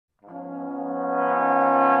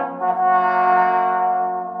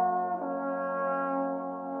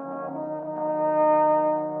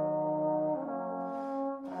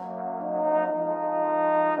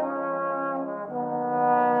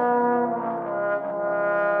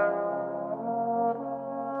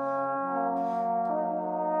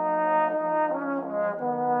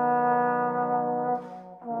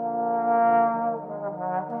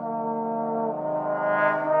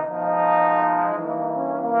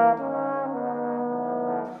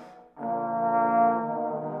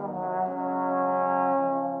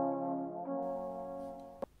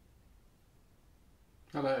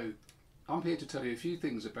to tell you a few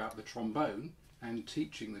things about the trombone and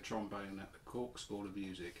teaching the trombone at the Cork School of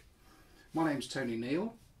Music. My name's Tony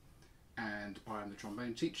Neal and I am the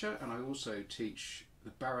trombone teacher, and I also teach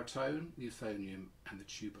the baritone, the euphonium and the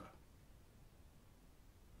tuba.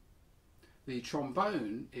 The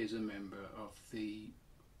trombone is a member of the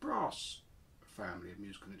brass family of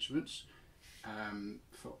musical instruments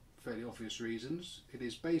for fairly obvious reasons. It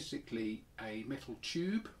is basically a metal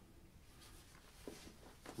tube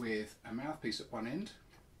with a mouthpiece at one end.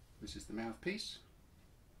 This is the mouthpiece.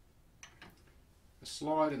 A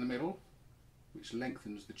slide in the middle which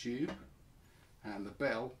lengthens the tube, and the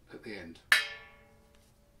bell at the end.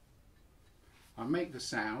 I make the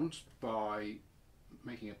sound by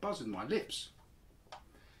making a buzz in my lips.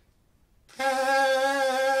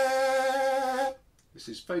 This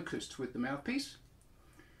is focused with the mouthpiece.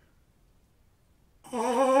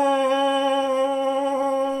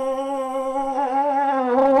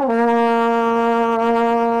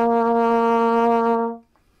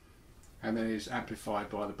 And then is amplified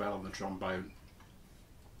by the bell on the trombone.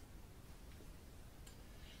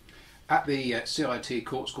 At the CIT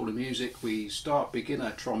Cork School of Music, we start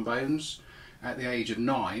beginner trombones at the age of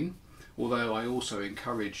 9, although I also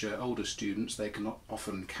encourage older students. They can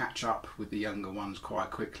often catch up with the younger ones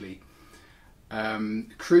quite quickly.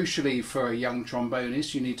 Crucially, for a young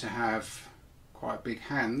trombonist, you need to have quite big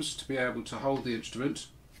hands to be able to hold the instrument,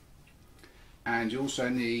 and you also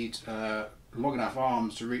need long enough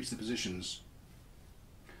arms to reach the positions.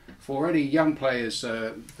 For any young players,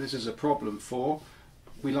 this is a problem for.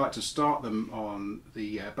 We like to start them on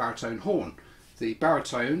the baritone horn. The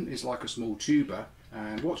baritone is like a small tuba,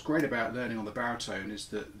 and what's great about learning on the baritone is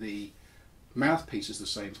that the mouthpiece is the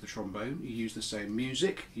same for the trombone. You use the same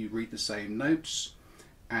music, you read the same notes,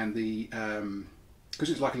 and because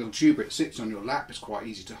it's like a little tuba, it sits on your lap, it's quite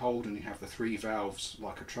easy to hold, and you have the 3 valves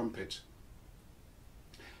like a trumpet.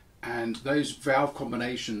 And those valve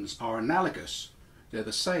combinations are analogous. They're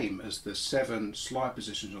the same as the 7 slide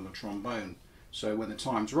positions on the trombone. So when the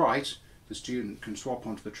time's right, the student can swap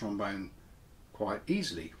onto the trombone quite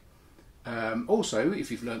easily. Also, if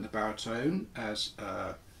you've learnt the baritone as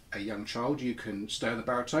a young child, you can stay on the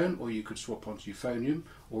baritone, or you could swap onto euphonium,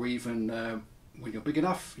 or even when you're big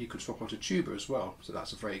enough, you could swap onto tuba as well. So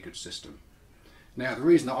that's a very good system. Now, the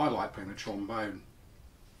reason that I like playing the trombone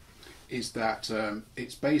is that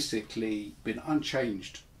it's basically been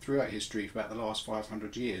unchanged throughout history for about the last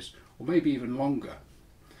 500 years, or maybe even longer.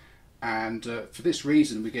 And for this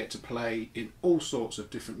reason, we get to play in all sorts of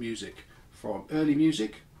different music. From early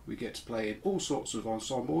music, we get to play in all sorts of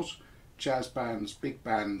ensembles: jazz bands, big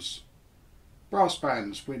bands, brass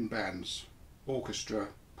bands, wind bands, orchestra,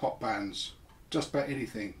 pop bands. Just about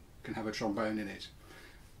anything can have a trombone in it.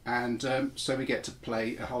 And so we get to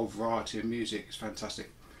play a whole variety of music. It's fantastic.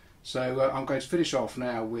 So I'm going to finish off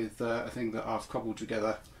now with a thing that I've cobbled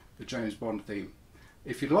together, the James Bond theme.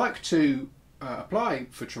 If you'd like to apply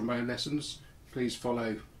for trombone lessons, please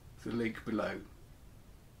follow the link below.